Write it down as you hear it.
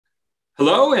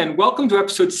Hello and welcome to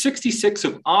episode 66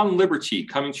 of On Liberty,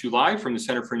 coming to you live from the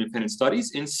Center for Independent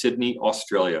Studies in Sydney,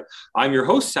 Australia. I'm your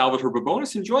host, Salvatore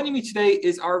Babonis, and joining me today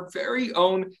is our very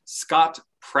own Scott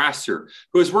Prasser,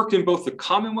 who has worked in both the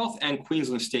Commonwealth and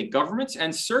Queensland state governments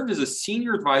and served as a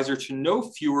senior advisor to no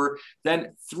fewer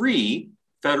than 3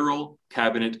 federal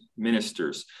cabinet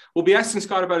ministers. We'll be asking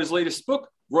Scott about his latest book,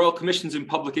 Royal Commissions and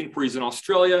Public Inquiries in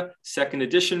Australia, second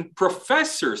edition.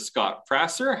 Professor Scott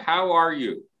Prasser, how are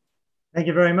you? Thank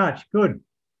you very much. Good.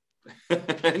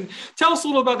 And tell us a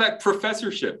little about that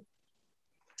professorship.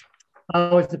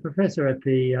 I was a professor at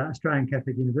the Australian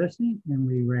Catholic University, and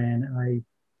we ran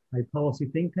a policy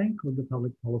think tank called the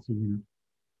Public Policy Unit.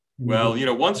 Well, you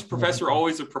know, once a professor,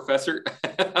 always a professor.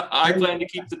 I plan to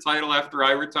keep the title after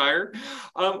I retire.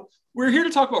 We're here to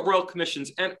talk about Royal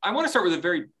Commissions, and I want to start with a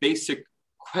very basic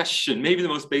question, maybe the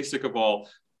most basic of all.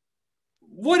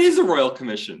 What is a Royal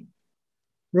Commission?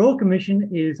 Royal Commission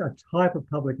is a type of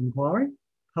public inquiry.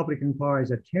 Public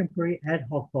inquiries are temporary ad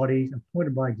hoc bodies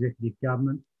appointed by executive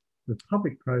government with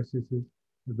public processes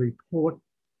that report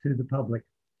to the public.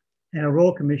 And a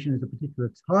Royal Commission is a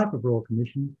particular type of Royal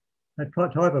Commission, a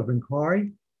type of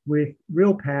inquiry with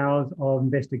real powers of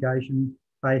investigation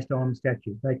based on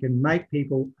statute. They can make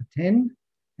people attend,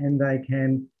 and they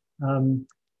can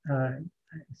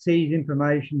seize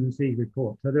information and seize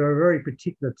reports. So they're a very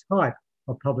particular type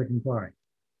of public inquiry.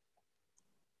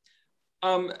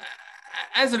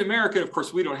 As an American, of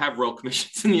course, we don't have royal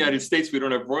commissions in the United States. We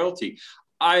don't have royalty.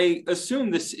 I assume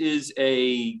this is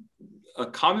a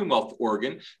Commonwealth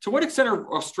organ. To what extent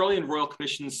are Australian royal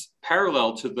commissions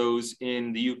parallel to those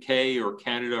in the UK or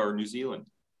Canada or New Zealand?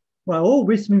 Well, all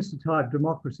Westminster type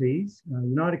democracies,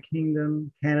 United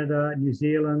Kingdom, Canada, New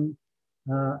Zealand,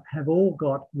 have all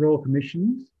got royal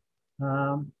commissions.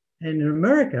 And in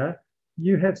America,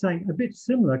 you have something a bit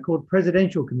similar called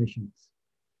presidential commissions,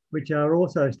 which are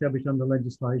also established under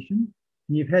legislation.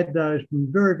 And you've had those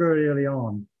from very, very early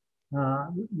on.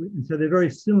 And so they're very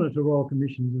similar to royal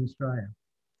commissions in Australia.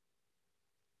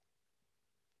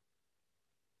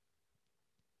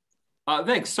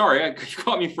 Thanks. Sorry, you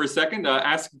caught me for a second,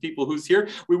 asking people who's here.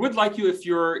 We would like you, if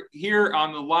you're here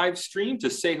on the live stream, to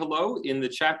say hello in the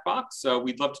chat box.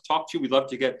 We'd love to talk to you. We'd love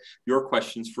to get your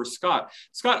questions for Scott.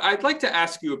 Scott, I'd like to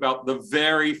ask you about the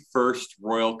very first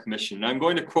Royal Commission. I'm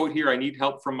going to quote here, I need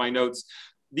help from my notes.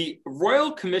 The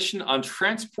Royal Commission on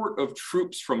Transport of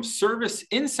Troops from Service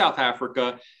in South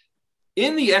Africa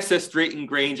in the SS Drayton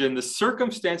Grange and the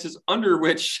circumstances under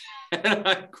which, and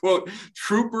I quote,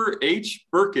 Trooper H.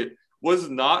 Burkett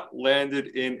was not landed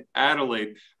in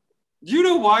Adelaide. Do you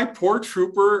know why poor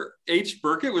Trooper H.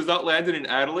 Burkett was not landed in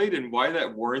Adelaide and why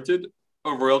that warranted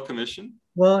a Royal Commission?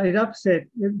 Well,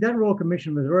 that Royal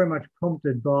Commission was very much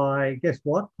prompted by, guess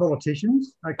what,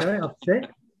 politicians, okay, upset.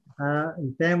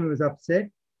 His family was upset.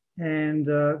 And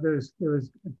there was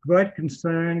great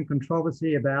concern and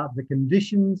controversy about the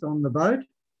conditions on the boat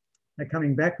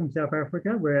coming back from South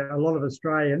Africa, where a lot of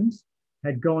Australians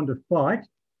had gone to fight.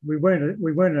 We weren't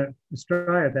in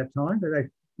Australia at that time, but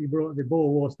the Boer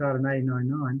War started in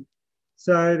 1899.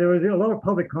 So there was a lot of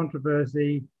public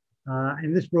controversy,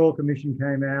 and this Royal Commission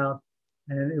came out,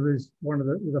 and it was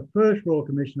the first Royal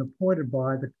Commission appointed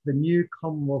by the new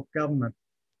Commonwealth government.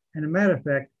 And a matter of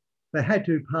fact, they had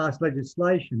to pass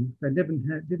legislation. They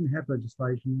didn't have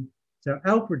legislation. So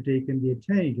Alfred Deakin, the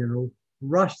Attorney General,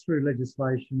 rushed through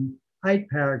legislation, 8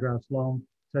 paragraphs long,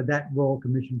 so that Royal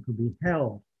Commission could be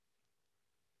held.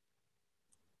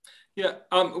 Yeah,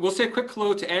 we'll say a quick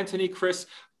hello to Anthony, Chris.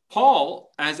 Paul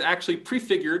has actually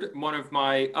prefigured one of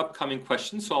my upcoming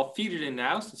questions, so I'll feed it in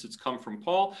now since it's come from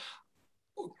Paul.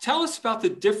 Tell us about the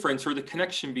difference or the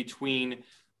connection between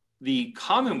the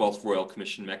Commonwealth Royal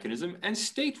Commission mechanism and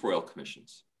state Royal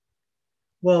Commissions.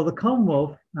 Well, the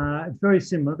Commonwealth, it's very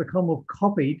similar. The Commonwealth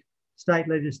copied state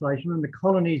legislation, and the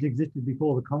colonies existed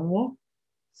before the Commonwealth.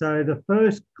 So the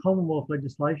first Commonwealth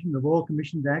legislation, the Royal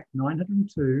Commissions Act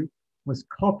 902, was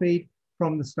copied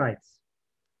from the states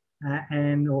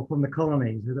or from the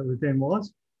colonies, as it then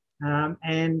was.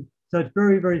 And so it's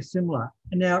very, very similar.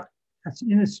 And now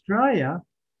in Australia,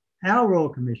 our Royal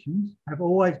Commissions have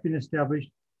always been established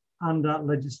under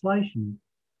legislation.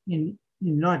 In the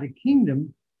United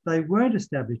Kingdom, they weren't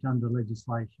established under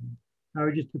legislation. They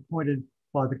were just appointed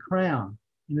by the Crown.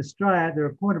 In Australia, they're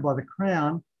appointed by the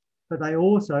Crown, but they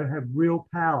also have real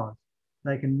powers.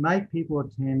 They can make people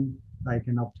attend, they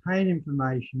can obtain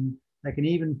information, they can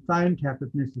even phone tap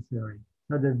if necessary.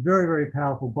 So they're very, very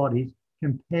powerful bodies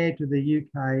compared to the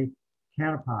UK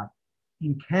counterpart.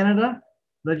 In Canada,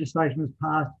 legislation was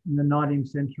passed in the 19th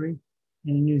century,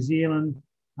 and in New Zealand,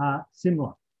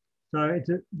 similar. So it's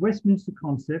a Westminster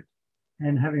concept,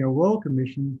 and having a Royal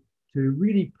Commission to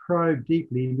really probe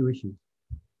deeply into issues.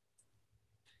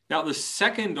 Now, the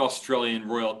second Australian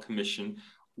Royal Commission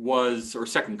was, or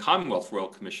second Commonwealth Royal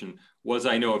Commission was,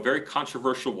 I know, a very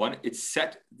controversial one. It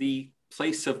set the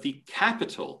place of the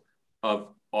capital of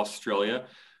Australia.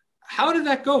 How did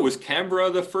that go? Was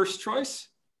Canberra the first choice?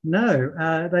 No,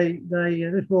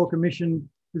 this Royal Commission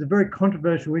was a very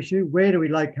controversial issue. Where do we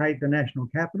locate the national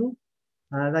capital?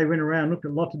 They went around, looked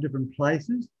at lots of different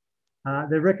places.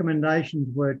 Their recommendations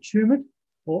were Tumut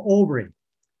or Albury.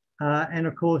 And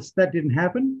of course, that didn't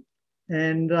happen.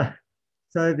 And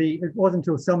so it wasn't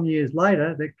until some years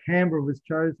later that Canberra was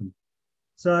chosen.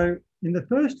 So in the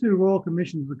first two Royal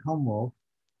Commissions of the Commonwealth,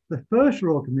 the first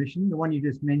Royal Commission, the one you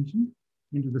just mentioned,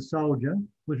 into the soldier,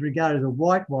 was regarded as a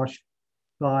whitewash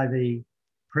by the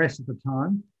press at the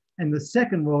time. And the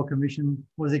second Royal Commission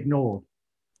was ignored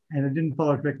and it didn't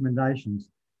follow its recommendations.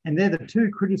 And they're the two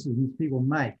criticisms people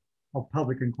make of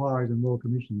public inquiries and Royal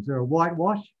Commissions. They're a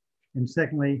whitewash, and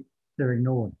secondly, they're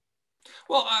ignored.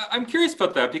 Well, I'm curious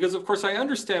about that because, of course, I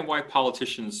understand why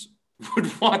politicians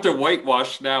would want a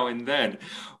whitewash now and then.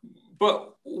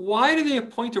 But why do they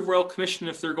appoint a Royal Commission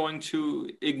if they're going to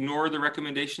ignore the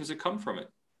recommendations that come from it?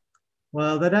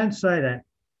 Well, they don't say that.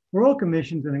 Royal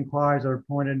Commissions and inquiries are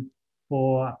appointed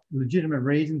for legitimate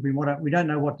reasons. We don't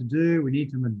know what to do. We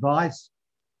need some advice.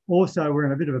 Also, we're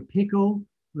in a bit of a pickle.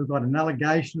 We've got an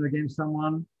allegation against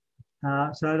someone.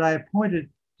 So they appoint it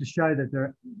to show that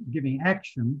they're giving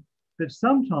action, but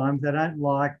sometimes they don't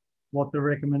like what the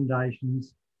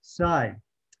recommendations say.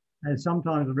 And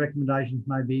sometimes the recommendations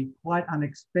may be quite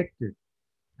unexpected.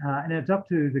 And it's up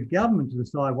to the government to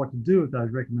decide what to do with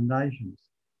those recommendations.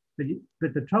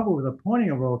 But the trouble with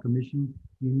appointing a Royal Commission,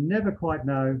 you never quite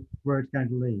know where it's going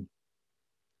to lead.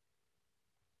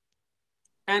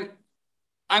 And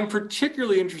I'm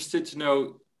particularly interested to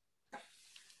know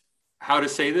how to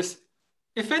say this.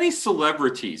 If any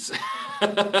celebrities,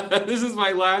 this is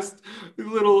my last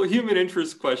little human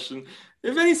interest question.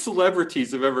 If any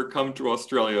celebrities have ever come to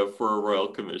Australia for a Royal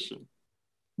Commission?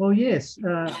 Well, yes,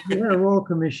 we had a Royal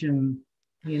Commission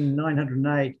in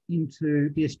 1908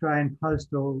 into the Australian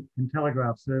Postal and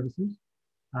Telegraph Services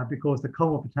because the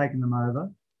Commonwealth had taken them over.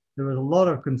 There was a lot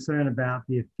of concern about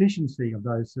the efficiency of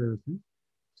those services.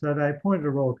 So they appointed a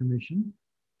Royal Commission.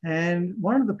 And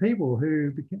one of the people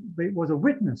who was a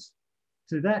witness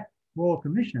to that Royal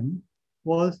Commission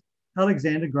was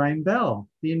Alexander Graham Bell,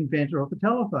 the inventor of the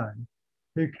telephone,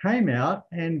 who came out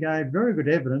and gave very good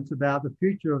evidence about the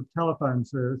future of telephone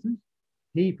services.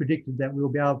 He predicted that we'll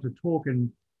be able to talk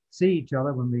and see each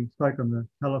other when we spoke on the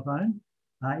telephone.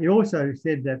 He also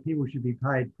said that people should be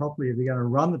paid properly if they're going to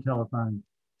run the telephone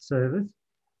service.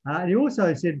 And he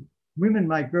also said women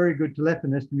make very good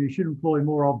telephonists and you should employ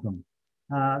more of them.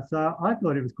 So I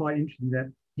thought it was quite interesting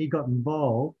that he got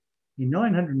involved in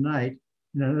 1908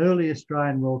 in an early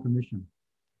Australian Royal Commission.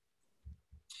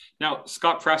 Now,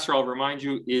 Scott Prasser, I'll remind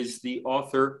you, is the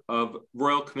author of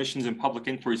Royal Commissions and Public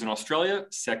Inquiries in Australia,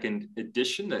 second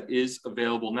edition, that is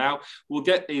available now. We'll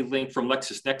get a link from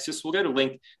LexisNexis. We'll get a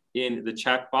link in the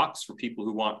chat box for people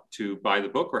who want to buy the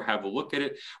book or have a look at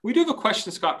it. We do have a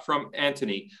question, Scott, from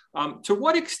Anthony. To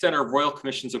what extent are Royal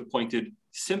Commissions appointed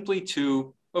simply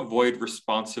to avoid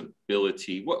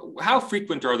responsibility? How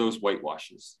frequent are those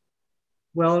whitewashes?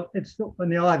 Well, it's in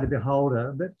the eye of the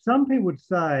beholder, but some people would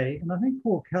say, and I think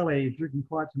Paul Kelly has written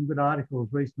quite some good articles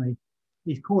recently,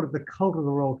 he's called it the cult of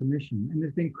the Royal Commission. And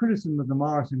there's been criticism of the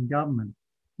Morrison government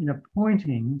in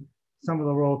appointing some of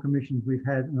the Royal Commissions we've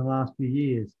had in the last few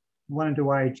years. The one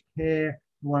into aged care,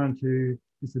 the one into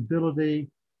disability,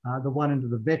 the one into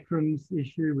the veterans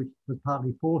issue, which was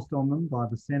partly forced on them by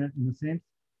the Senate in a sense.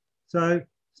 So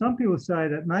some people say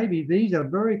that maybe these are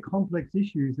very complex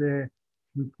issues they're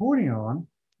reporting on,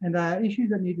 and they are issues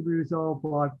that need to be resolved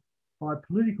by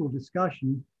political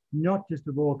discussion, not just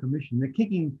a Royal Commission. They're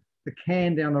kicking the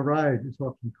can down the road, it's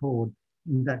often called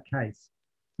in that case.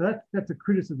 So that's a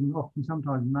criticism often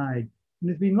sometimes made. And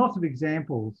there's been lots of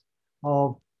examples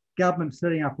of government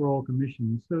setting up Royal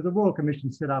Commissions. So the Royal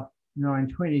Commission set up in the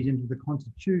 1920s into the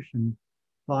Constitution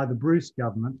by the Bruce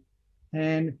government.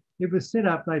 And it was set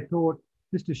up, they thought,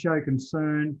 just to show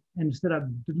concern, and set up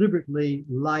deliberately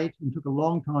late and took a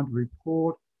long time to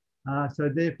report. So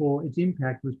therefore, its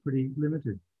impact was pretty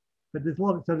limited. But there's a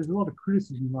lot of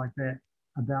criticism like that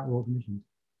about Royal Commissions.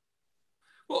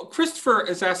 Well, Christopher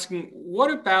is asking,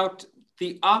 what about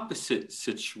the opposite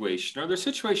situation? Are there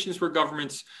situations where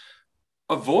governments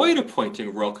avoid appointing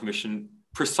a Royal Commission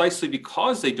precisely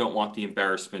because they don't want the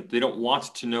embarrassment, they don't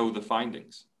want to know the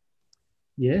findings?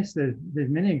 Yes, there's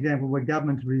many examples where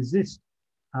governments resist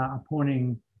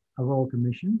appointing a Royal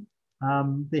Commission.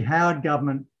 The Howard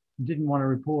government didn't want to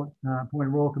appoint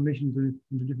royal commissions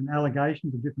into different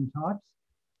allegations of different types.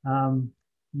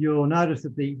 You'll notice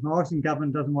that the Morrison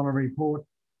government doesn't want to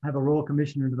have a royal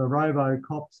commission into the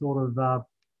robo-cop sort of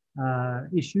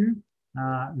issue,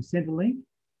 the Centrelink.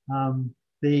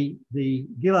 The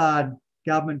Gillard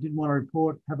government didn't want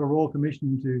to have a royal commission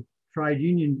into trade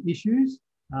union issues,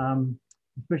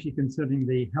 especially concerning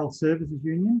the health services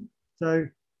union. So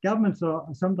governments are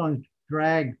sometimes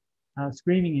dragged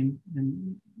screaming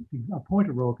and appoint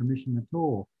a royal commission at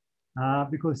all,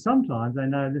 because sometimes they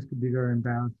know this could be very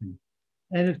embarrassing.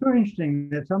 And it's very interesting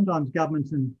that sometimes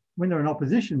governments, when they're in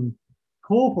opposition,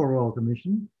 call for a royal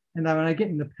commission, and then when they get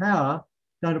in the power,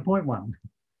 don't appoint one.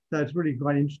 So it's really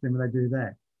quite interesting when they do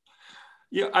that.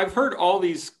 Yeah, I've heard all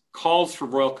these calls for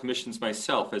royal commissions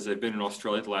myself as I've been in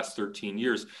Australia the last 13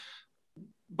 years.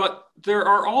 But there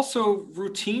are also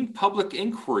routine public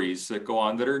inquiries that go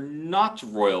on that are not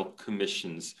royal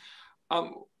commissions.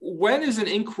 When is an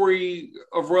inquiry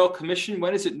a royal commission?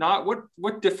 When is it not?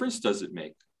 What difference does it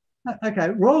make? Okay,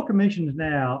 royal commissions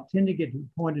now tend to get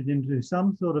appointed into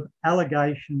some sort of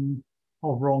allegation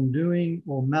of wrongdoing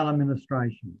or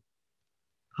maladministration.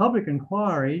 Public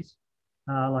inquiries,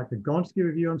 like the Gonski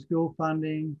Review on School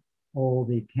Funding or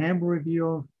the Campbell Review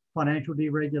of Financial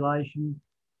Deregulation,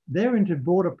 they're into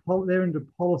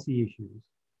policy issues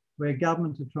where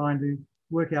governments are trying to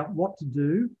work out what to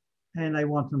do, and they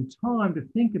want some time to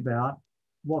think about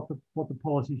what the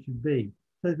policy should be.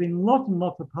 So there's been lots and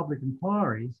lots of public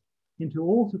inquiries into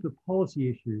all sorts of policy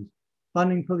issues,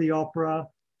 funding for the opera,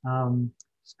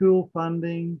 school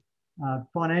funding,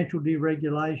 financial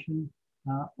deregulation,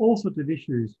 all sorts of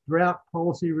issues, drought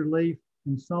policy relief,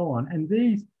 and so on. And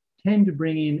these tend to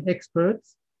bring in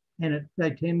experts, and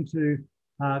they tend to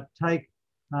take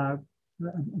a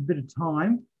bit of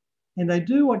time, and they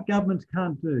do what governments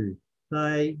can't do.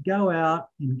 They go out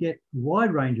and get a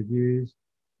wide range of views,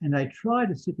 and they try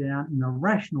to sit down in a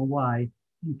rational way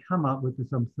and come up with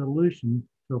some solution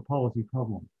to a policy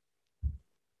problem.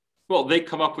 Well, they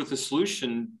come up with a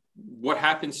solution. What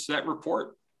happens to that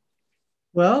report?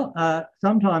 Well,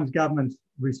 sometimes governments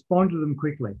respond to them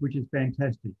quickly, which is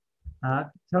fantastic.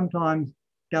 Sometimes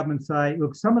governments say,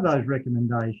 look, some of those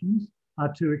recommendations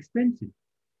are too expensive,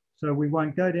 so we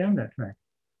won't go down that track.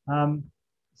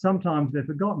 Sometimes they're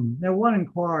forgotten. Now, one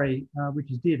inquiry which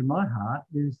is dear to my heart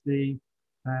is the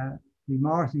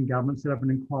Morrison government set up an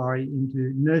inquiry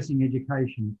into nursing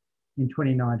education in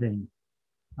 2019.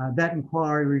 That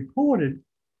inquiry reported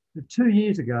that 2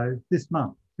 years ago, this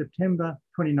month, September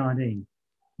 2019.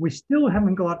 We still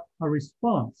haven't got a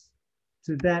response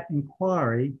to that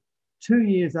inquiry 2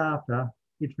 years after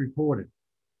it's reported.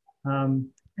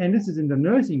 And this is in the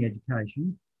nursing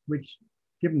education, which,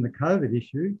 given the COVID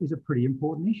issue, is a pretty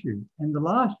important issue. And the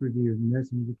last review of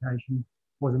nursing education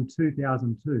was in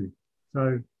 2002.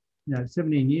 So,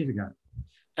 17 years ago.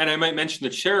 And I might mention the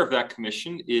chair of that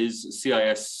commission is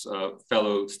CIS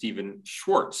fellow Stephen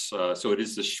Schwartz. So it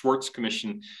is the Schwartz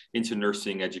Commission into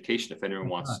Nursing Education, if anyone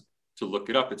wants to look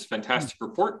it up. It's a fantastic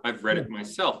report. I've read it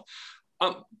myself.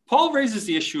 Paul raises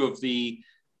the issue of the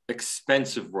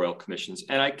expensive royal commissions,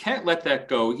 and I can't let that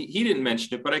go. He didn't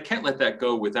mention it, but I can't let that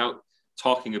go without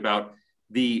talking about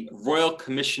the Royal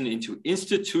Commission into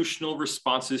Institutional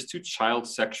Responses to Child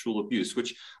Sexual Abuse,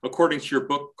 which, according to your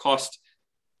book, cost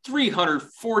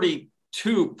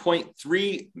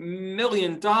 $342.3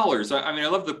 million. I mean, I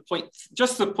love the point,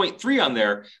 just the 0.3 on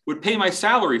there would pay my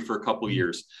salary for a couple of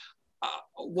years.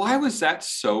 Why was that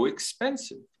so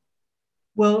expensive?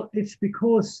 Well, it's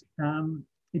because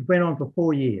it went on for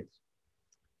 4 years.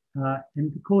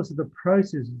 And because of the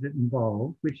processes it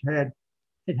involved, which had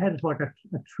like a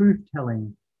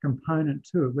truth-telling component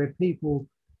to it, where people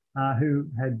who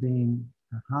had been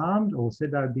harmed or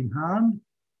said they had been harmed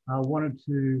wanted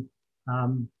to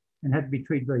and had to be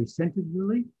treated very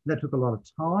sensitively. That took a lot of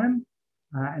time,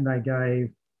 and they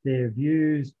gave their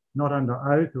views not under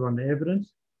oath or under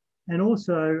evidence, and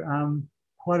also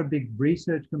quite a big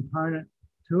research component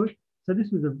to it. So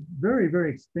this was a very,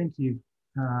 very expensive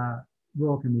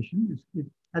Royal Commission. It's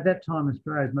at that time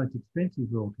Australia's most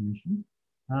expensive Royal Commission.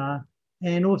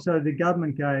 And also the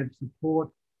government gave support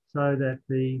so that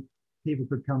the people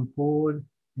could come forward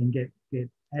and get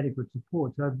adequate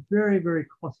support. So a very, very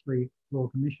costly Royal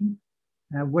Commission.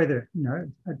 Whether,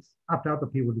 it's up to other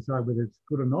people to decide whether it's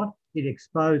good or not. It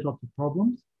exposed lots of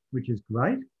problems, which is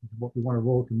great. It's what we want a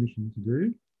Royal Commission to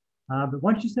do. But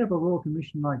once you set up a Royal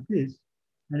Commission like this,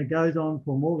 and it goes on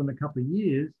for more than a couple of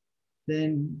years,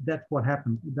 then that's what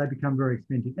happens. They become very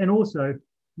expensive. And also,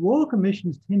 Royal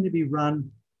Commissions tend to be run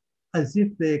as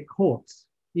if they're courts,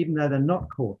 even though they're not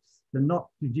courts. They're not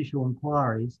judicial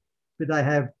inquiries, but they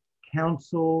have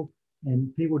counsel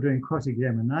and people doing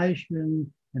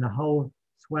cross-examination, and a whole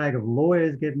swag of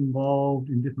lawyers get involved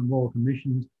in different royal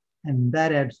commissions, and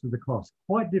that adds to the cost.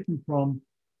 Quite different from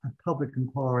a public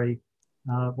inquiry,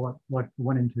 like the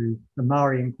one into the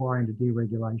Murray inquiry into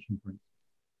deregulation, for instance.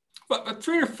 But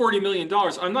 $340 million,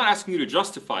 I'm not asking you to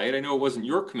justify it. I know it wasn't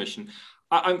your commission.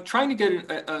 I'm trying to get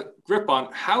a grip on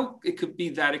how it could be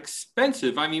that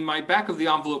expensive. I mean, my back of the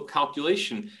envelope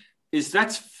calculation is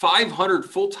that's 500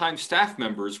 full-time staff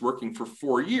members working for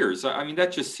 4 years. I mean,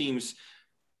 that just seems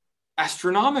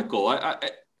astronomical.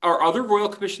 Are other royal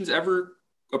commissions ever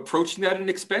approaching that in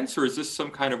expense, or is this some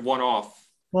kind of one-off?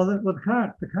 Well, the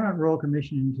current Royal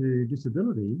Commission into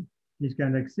Disability is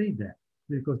going to exceed that,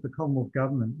 because the Commonwealth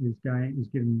Government is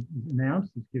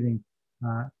announced it's giving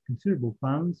considerable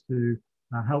funds to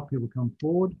help people come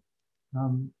forward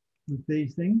with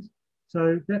these things.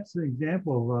 So that's an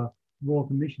example of Royal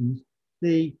Commissions.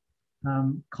 The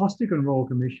Costigan Royal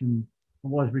Commission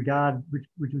was regarded,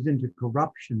 which was into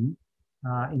corruption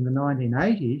in the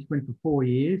 1980s, went for 4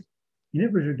 years, and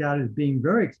it was regarded as being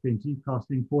very expensive,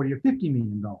 costing $40 or $50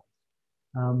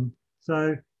 million.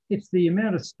 So it's the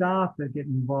amount of staff that get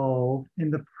involved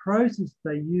and the process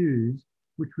they use,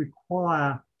 which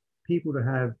require people to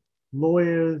have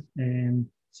lawyers and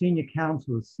senior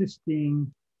counsel assisting,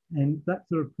 and that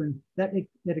sort of thing, that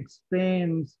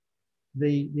expands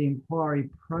the inquiry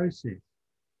process.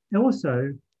 And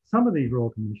also, some of these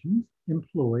royal commissions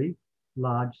employ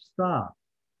large staff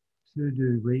to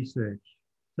do research.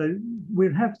 So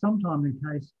we'll have sometimes in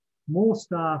case more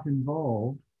staff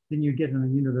involved than you get in a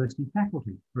university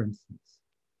faculty, for instance.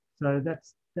 So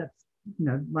that's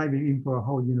maybe even for a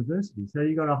whole university. So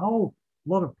you've got a whole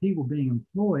lot of people being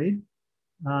employed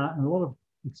and a lot of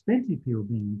expensive people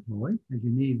being employed, as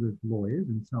you need with lawyers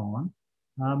and so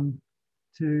on,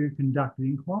 to conduct the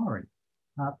inquiry.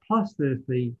 Plus there's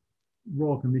the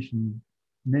Royal Commission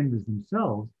members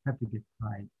themselves have to get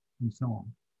paid and so on.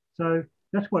 So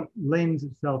that's what lends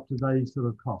itself to these sort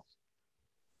of costs.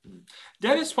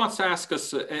 Dennis wants to ask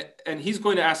us, and he's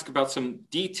going to ask about some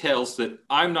details that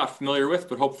I'm not familiar with,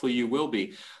 but hopefully you will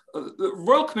be. The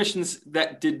Royal Commissions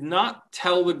that did not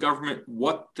tell the government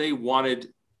what they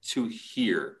wanted to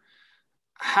hear.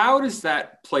 How does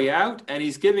that play out? And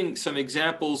he's giving some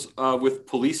examples with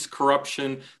police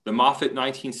corruption, the Moffat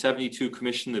 1972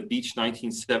 Commission, the Beach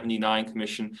 1979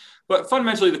 Commission. But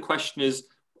fundamentally, the question is,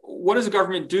 what does the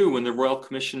government do when the Royal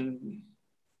Commission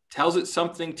tells it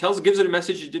something, gives it a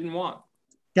message it didn't want?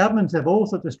 Governments have all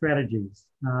sorts of strategies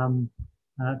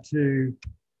to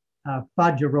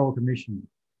fudge a Royal Commission.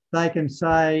 They can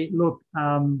say, look,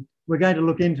 we're going to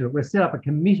look into it. We'll set up a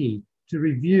committee to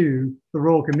review the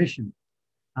Royal Commission.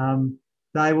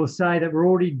 They will say that we're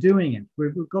already doing it.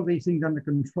 We've got these things under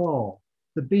control.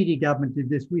 The Beattie government did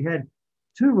this. We had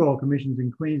 2 Royal Commissions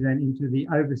in Queensland into the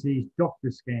overseas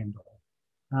doctor scandal.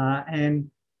 And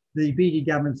the Beattie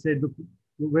government said, look,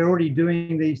 we're already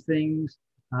doing these things.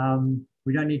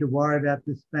 We don't need to worry about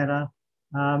this matter.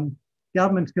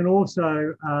 Governments can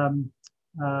also,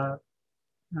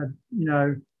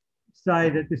 say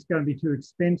that this is going to be too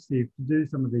expensive to do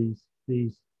some of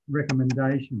these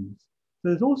recommendations. So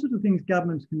there's all sorts of things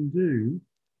governments can do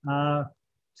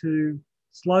to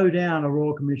slow down a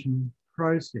Royal Commission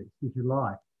process, if you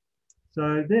like.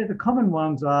 So the common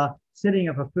ones are setting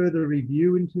up a further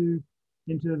review into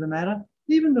the matter.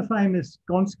 Even the famous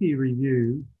Gonski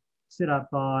review set up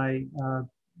by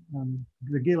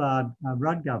the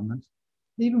Gillard-Rudd government,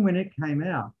 even when it came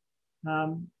out,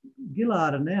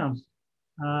 Gillard announced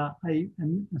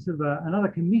another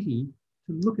committee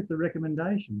to look at the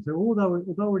recommendation. So although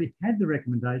it already had the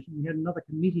recommendation, we had another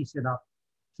committee set up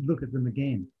to look at them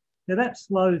again. Now that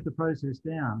slows the process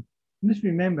down. And just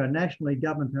remember, nationally,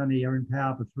 governments only are in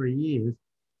power for 3 years.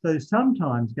 So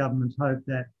sometimes governments hope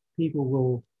that people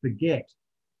will forget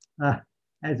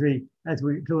as we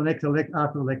till the next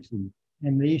after election,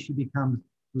 and the issue becomes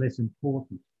less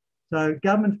important. So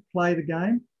governments play the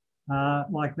game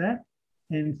like that,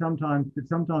 and sometimes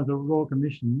the Royal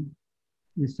Commission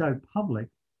is so public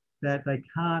that they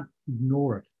can't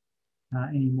ignore it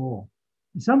anymore.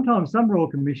 And sometimes some Royal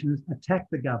Commissioners attack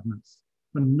the governments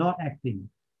for not acting.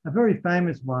 A very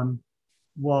famous one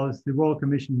was the Royal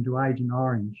Commission into Agent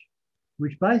Orange,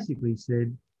 which basically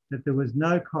said that there was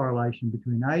no correlation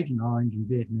between Agent Orange in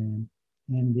Vietnam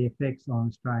and the effects on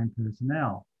Australian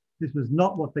personnel. This was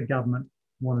not what the government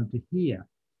wanted to hear.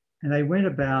 And they went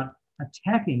about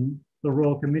attacking the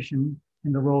Royal Commission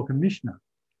and the Royal Commissioner.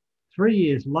 3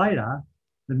 years later,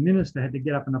 the minister had to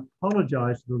get up and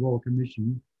apologise to the Royal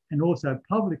Commission and also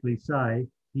publicly say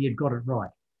he had got it right.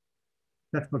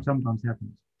 That's what sometimes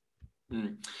happens.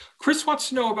 Chris wants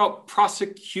to know about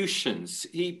prosecutions.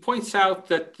 He points out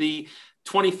that the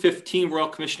 2015 Royal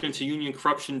Commission into Union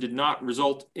Corruption did not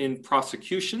result in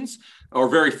prosecutions, or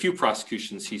very few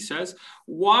prosecutions, he says.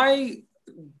 Why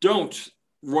don't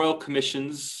Royal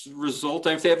Commissions result?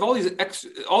 If they have all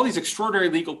these extraordinary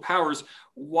legal powers,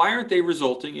 why aren't they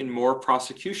resulting in more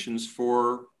prosecutions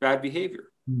for bad behavior?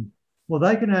 Well,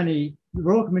 the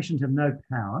Royal Commissions have no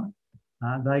power.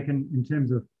 They can, in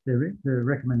terms of their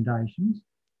recommendations,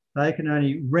 they can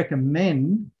only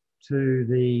recommend to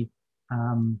the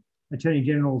Attorney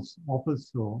General's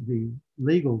office or the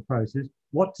legal process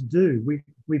what to do.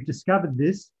 We've discovered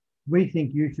this. We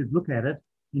think you should look at it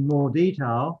in more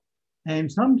detail. And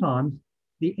sometimes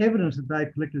the evidence that they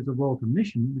collect as a Royal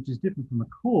Commission, which is different from a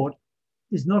court,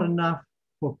 is not enough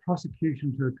for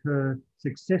prosecution to occur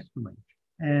successfully.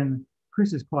 And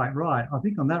Chris is quite right. I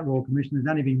think on that Royal Commission, there's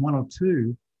only been 1 or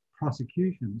 2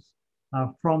 prosecutions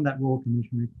from that Royal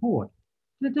Commission report.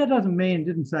 That doesn't mean it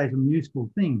didn't say some useful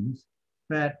things,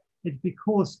 but it's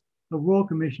because the Royal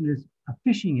Commission is a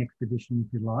fishing expedition,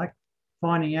 if you like,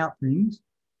 finding out things.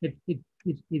 It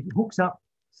hooks up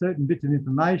certain bits of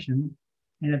information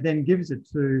and it then gives it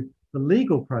to the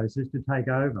legal process to take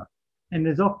over. And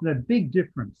there's often a big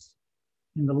difference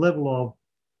in the level of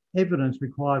evidence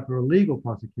required for a legal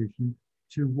prosecution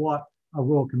to what a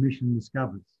Royal Commission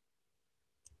discovers.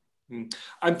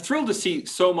 I'm thrilled to see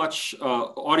so much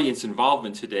audience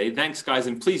involvement today. Thanks, guys.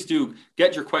 And please do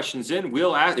get your questions in.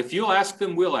 If you'll ask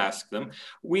them, we'll ask them.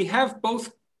 We have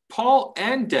both Paul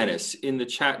and Dennis in the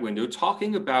chat window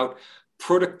talking about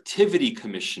productivity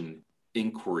commission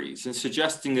inquiries and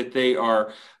suggesting that they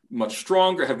are much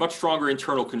stronger, have much stronger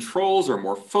internal controls, or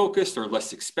more focused or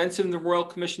less expensive than the Royal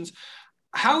Commissions.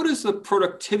 How does the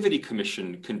Productivity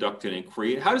Commission conduct an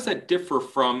inquiry? And how does that differ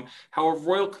from how a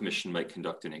Royal Commission might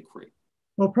conduct an inquiry?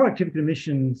 Well, Productivity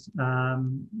Commissions,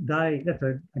 that's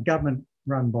a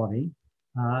government-run body.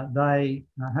 They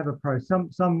have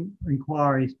some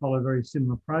inquiries follow very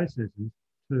similar processes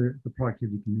to the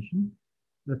Productivity Commission.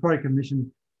 The Productivity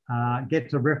Commission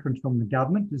gets a reference from the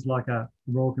government, just like a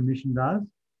Royal Commission does,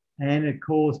 and it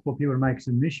calls for people to make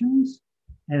submissions,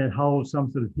 and it holds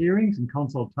some sort of hearings and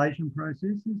consultation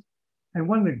processes. And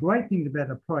one of the great things about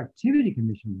the Productivity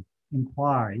Commission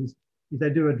inquiries is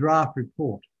they do a draft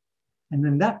report. And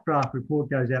then that draft report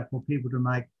goes out for people to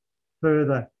make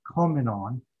further comment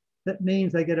on. That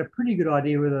means they get a pretty good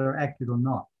idea whether they're acted or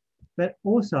not. But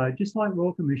also, just like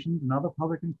Royal Commissions and other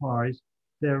public inquiries,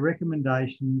 their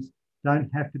recommendations don't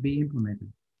have to be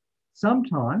implemented.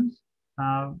 Sometimes,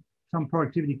 some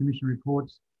Productivity Commission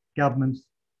reports, governments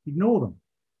ignore them.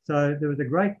 So there was a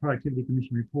great Productivity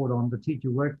Commission report on the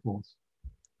teacher workforce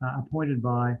appointed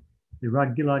by the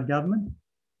Rudd-Gillard government.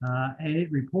 And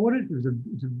it reported, it's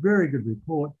a very good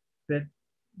report, but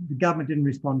the government didn't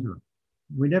respond to it.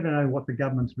 We never know what the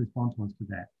government's response was to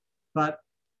that. But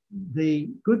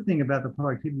the good thing about the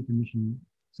Productivity Commission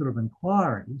sort of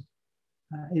inquiries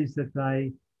is that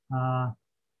they are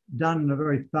done in a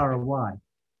very thorough way.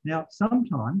 Now,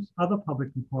 sometimes other public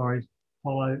inquiries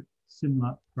follow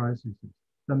similar processes.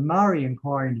 The Murray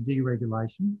inquiry into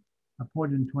deregulation,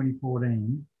 appointed in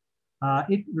 2014,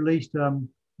 it released an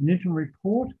interim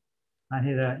report.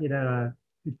 It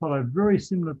followed very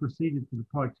similar procedures to the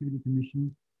Productivity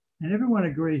Commission, and everyone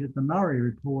agrees that the Murray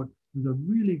report was a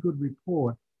really good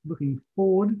report, looking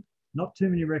forward, not too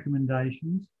many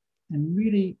recommendations, and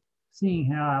really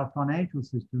seeing how our financial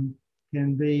system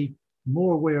can be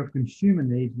more aware of consumer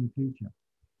needs in the future.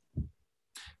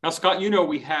 Now, Scott, you know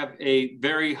we have a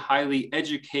very highly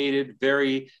educated,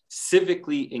 very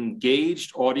civically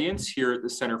engaged audience here at the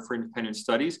Center for Independent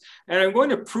Studies. And I'm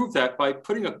going to prove that by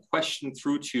putting a question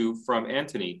through to you from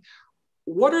Anthony.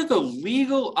 What are the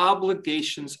legal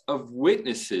obligations of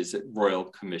witnesses at Royal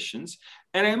Commissions?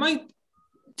 And I might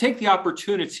take the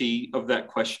opportunity of that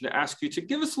question to ask you to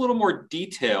give us a little more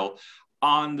detail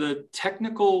on the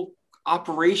technical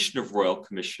operation of Royal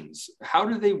Commissions. How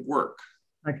do they work?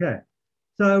 Okay.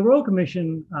 So Royal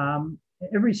Commission,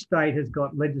 every state has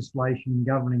got legislation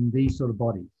governing these sort of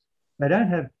bodies.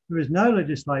 There is no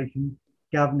legislation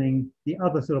governing the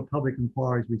other sort of public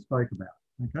inquiries we spoke about,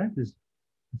 okay?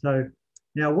 So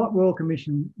now what Royal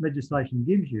Commission legislation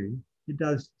gives you, it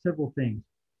does several things.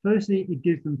 Firstly, it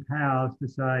gives them powers to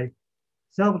say,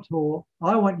 Salvatore,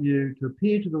 I want you to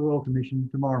appear to the Royal Commission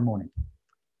tomorrow morning.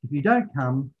 If you don't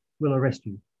come, we'll arrest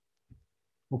you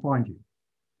or find you,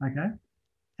 okay?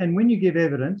 And when you give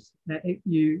evidence,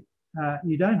 you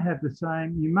don't have the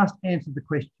same, you must answer the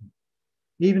question,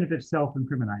 even if it's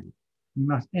self-incriminating. You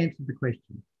must answer the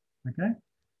question, okay?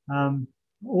 A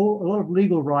lot of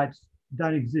legal rights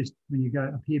don't exist when you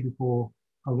go appear before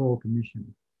a Royal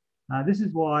Commission. This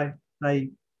is why they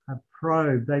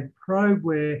probe. They probe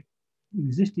where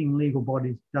existing legal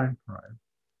bodies don't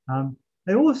probe.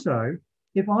 They also,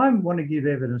 if I want to give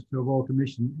evidence to a Royal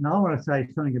Commission and I want to say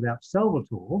something about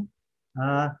Salvatore,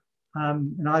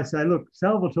 and I say, look,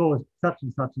 Salvatore is such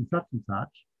and such and such and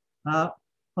such,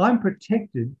 I'm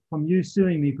protected from you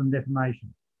suing me from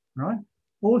defamation, right?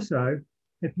 Also,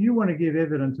 if you want to give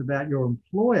evidence about your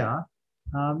employer,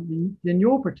 then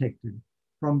you're protected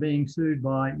from being sued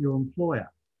by your employer.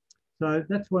 So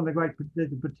that's one of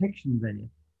the protection there.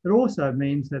 It also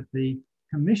means that the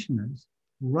commissioners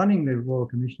running the Royal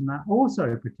Commission are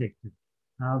also protected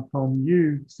from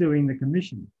you suing the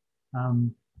commission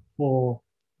for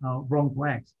wrongful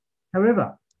acts.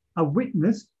 However, a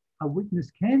witness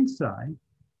can say,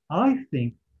 I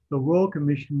think the Royal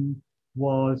Commission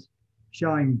was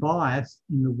showing bias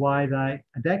in the way they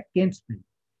act against me.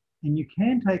 And you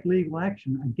can take legal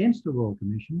action against the Royal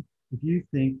Commission if you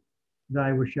think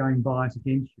they were showing bias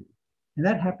against you. And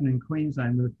that happened in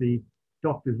Queensland with the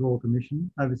Doctors Royal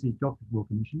Commission, Overseas Doctors Royal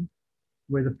Commission,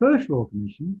 where the first Royal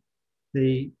Commission,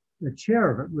 the chair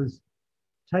of it was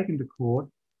taken to court,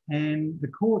 and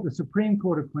the Supreme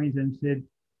Court of Queensland said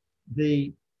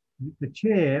the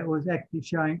chair was actually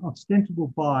showing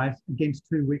ostensible bias against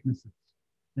two witnesses.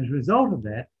 As a result of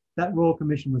that, that Royal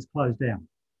Commission was closed down,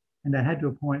 and they had to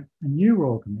appoint a new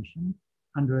Royal Commission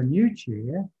under a new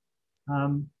chair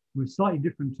with slightly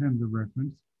different terms of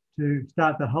reference to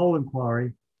start the whole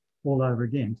inquiry all over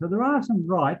again. So there are some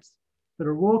rights that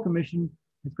a Royal Commission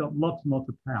has got lots and lots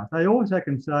of power. They also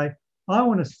can say, I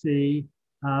want to see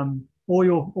all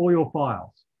your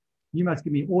files. You must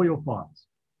give me all your files.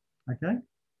 Okay.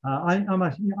 I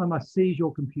must seize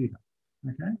your computer.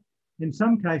 Okay. In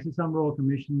some cases, some Royal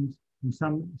Commissions and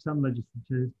some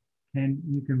legislatures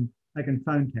they can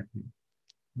phone tap you.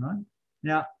 Right.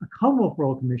 Now, a Commonwealth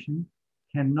Royal Commission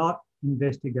cannot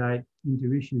investigate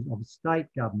into issues of state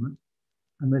government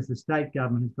unless the state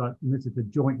government unless it's a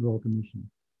joint Royal Commission.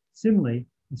 Similarly,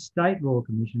 a state Royal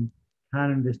Commission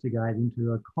can't investigate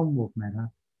into a Commonwealth matter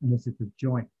unless it's a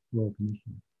joint Royal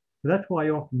Commission. So that's why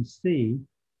you often see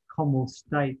Commonwealth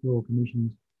state Royal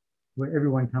Commissions where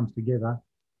everyone comes together,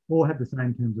 all have the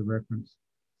same terms of reference.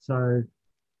 So,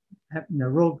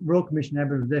 Royal Commission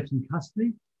Aboriginal Deaths in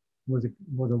Custody was a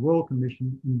Royal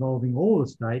Commission involving all the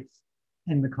states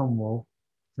and the Commonwealth.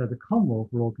 So the Commonwealth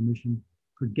Royal Commission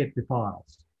could get the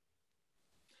files.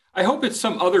 I hope it's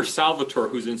some other Salvatore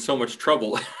who's in so much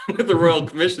trouble with the Royal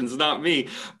Commissions, not me.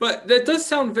 But that does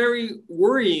sound very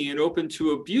worrying and open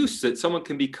to abuse, that someone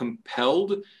can be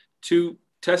compelled to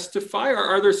testify. Or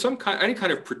are there any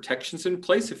kind of protections in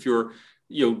place if you're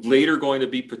later going to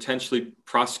be potentially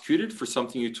prosecuted for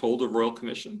something you told a Royal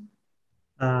Commission?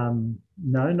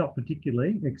 No, not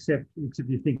particularly, except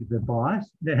you think it's a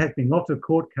bias. There has been lots of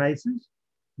court cases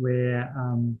where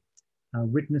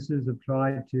witnesses have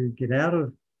tried to get out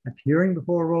of appearing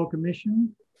before a Royal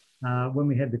Commission. When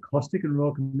we had the Costigan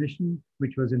Royal Commission,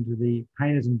 which was into the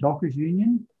Painters and Dockers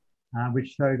Union, which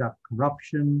showed up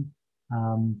corruption,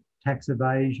 tax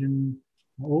evasion,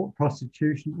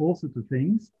 prostitution, all sorts of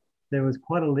things. There was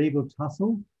quite a legal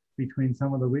tussle between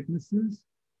some of the witnesses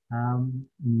in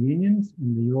the unions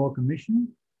in the Royal Commission.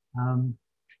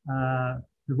 The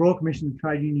Royal Commission of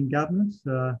Trade Union Governments,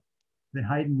 the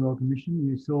Hayden Royal Commission,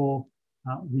 you saw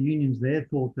the unions there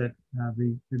thought that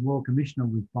the Royal Commissioner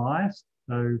was biased.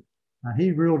 So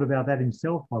he ruled about that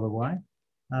himself, by the way,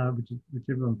 which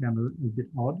everyone found a bit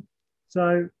odd.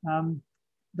 So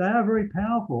they are very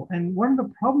powerful. And one of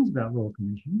the problems about Royal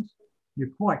Commissions, you're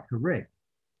quite correct.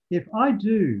 If I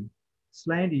do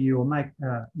slander you or make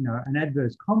an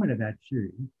adverse comment about you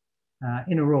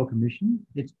in a Royal Commission,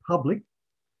 it's public,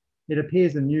 it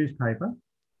appears in the newspaper,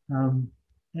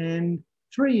 and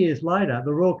 3 years later,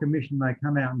 the Royal Commission may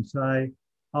come out and say,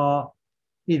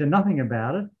 either nothing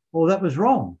about it or that was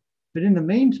wrong. But in the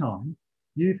meantime,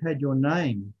 you've had your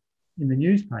name in the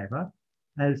newspaper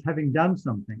as having done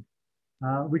something,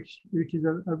 which is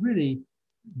a really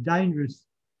dangerous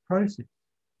process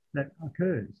that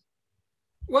occurs.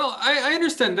 Well, I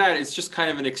understand that. It's just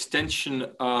kind of an extension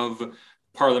of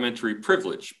parliamentary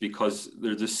privilege, because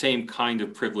they're the same kind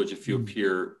of privilege if you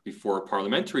appear before a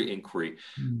parliamentary inquiry.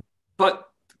 But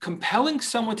compelling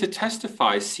someone to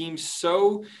testify seems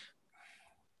so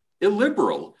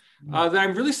illiberal that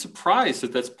I'm really surprised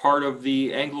that that's part of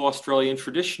the Anglo-Australian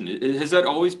tradition. Has that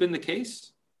always been the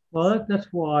case? Well, that's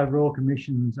why Royal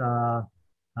Commissions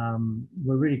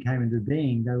really came into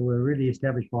being. They were really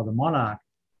established by the monarch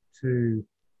to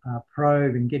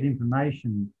probe and get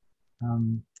information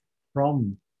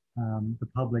from the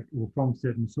public or from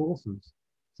certain sources.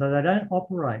 So they don't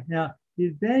operate. Now, the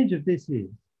advantage of this is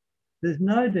there's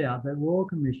no doubt that royal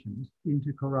commissions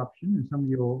into corruption, and some of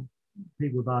your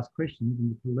people have asked questions in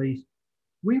the police,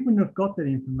 we wouldn't have got that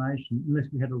information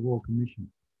unless we had a royal commission,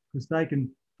 because they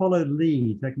can follow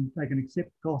leads, they can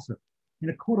accept gossip. In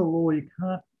a court of law, you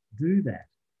can't do that.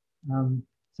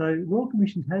 So royal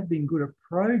commissions have been good at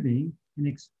probing and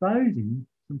exposing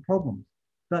some problems,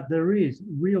 but there is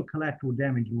real collateral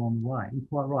damage along the way. You're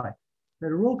quite right.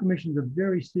 But a royal commission is a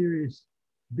very serious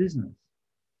business,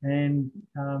 and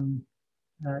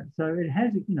so it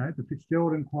has, the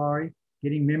Fitzgerald inquiry,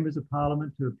 getting members of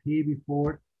parliament to appear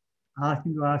before it,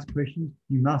 asking to ask questions.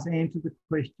 You must answer the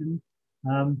question.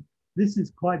 This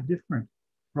is quite different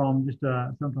from just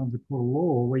sometimes a court of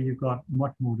law where you've got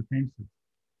much more defences.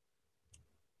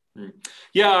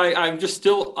 Yeah, I'm just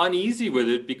still uneasy with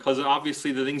it, because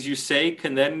obviously the things you say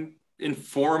can then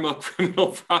inform a criminal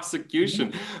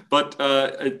prosecution, but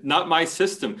not my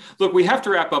system. Look, we have to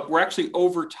wrap up. We're actually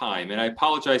over time, and I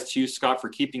apologize to you, Scott, for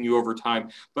keeping you over time,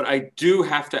 but I do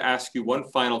have to ask you one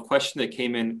final question that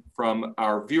came in from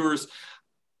our viewers.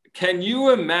 Can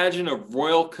you imagine a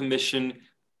royal commission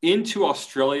into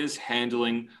Australia's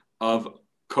handling of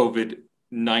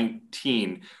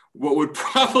COVID-19? What would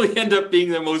probably end up being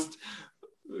the most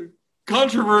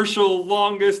controversial,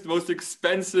 longest, most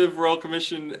expensive royal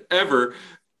commission ever.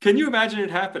 Can you imagine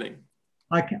it happening?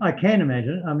 I can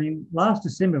imagine. I mean, last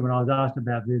December when I was asked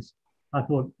about this, I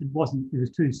thought it was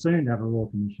too soon to have a royal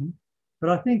commission.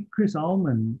 But I think Chris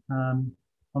Ullman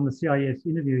on the CIS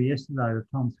interview yesterday with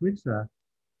Tom Switzer,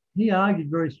 he argued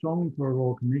very strongly for a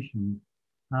royal commission.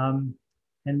 And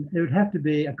it would have to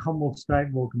be a Commonwealth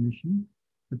State Royal Commission.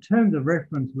 The terms of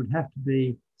reference would have to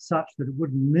be such that it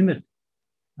wouldn't limit,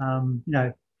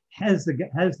 has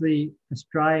the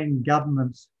Australian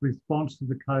government's response to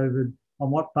the COVID, on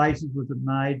what basis was it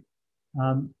made?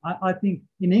 I think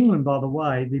in England, by the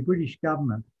way, the British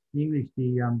government, British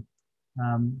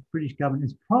government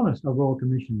has promised a royal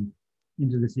commission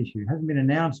into this issue. It hasn't been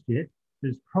announced yet, but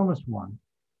it's promised one.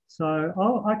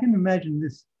 So I can imagine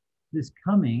this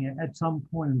coming at some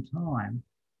point in time.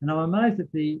 And I'm amazed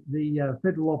that the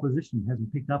federal opposition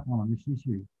hasn't picked up on this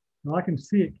issue. So I can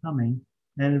see it coming,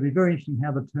 and it'll be very interesting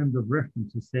how the terms of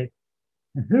reference are set.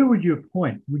 And who would you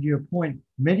appoint? Would you appoint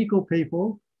medical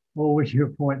people, or would you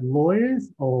appoint lawyers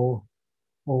or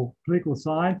political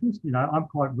scientists? I'm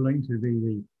quite willing to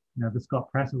be the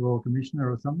Scott Prasser Royal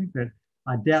Commissioner or something, but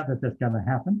I doubt that that's going to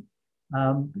happen.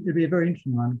 It'd be a very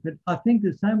interesting one. But I think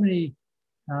there's so many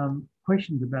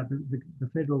questions about the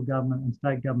federal government and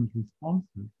state government's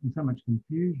responses, and so much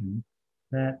confusion,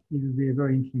 that it would be a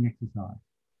very interesting exercise.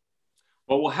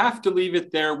 Well, we'll have to leave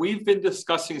it there. We've been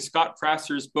discussing Scott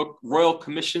Prasser's book, Royal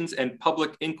Commissions and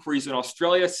Public Inquiries in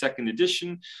Australia, 2nd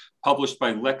edition, published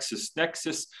by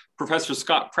LexisNexis. Professor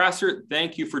Scott Prasser,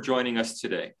 thank you for joining us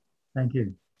today. Thank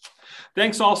you.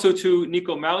 Thanks also to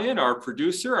Nico Mallion, our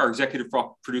producer. Our executive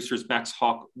producer is Max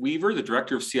Hawk-Weaver. The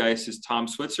director of CIS is Tom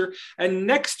Switzer. And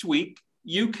next week,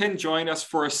 you can join us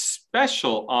for a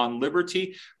special on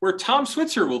Liberty, where Tom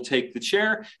Switzer will take the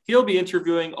chair. He'll be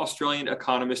interviewing Australian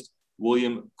economist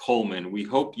William Coleman. We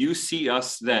hope you see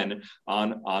us then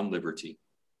on Liberty.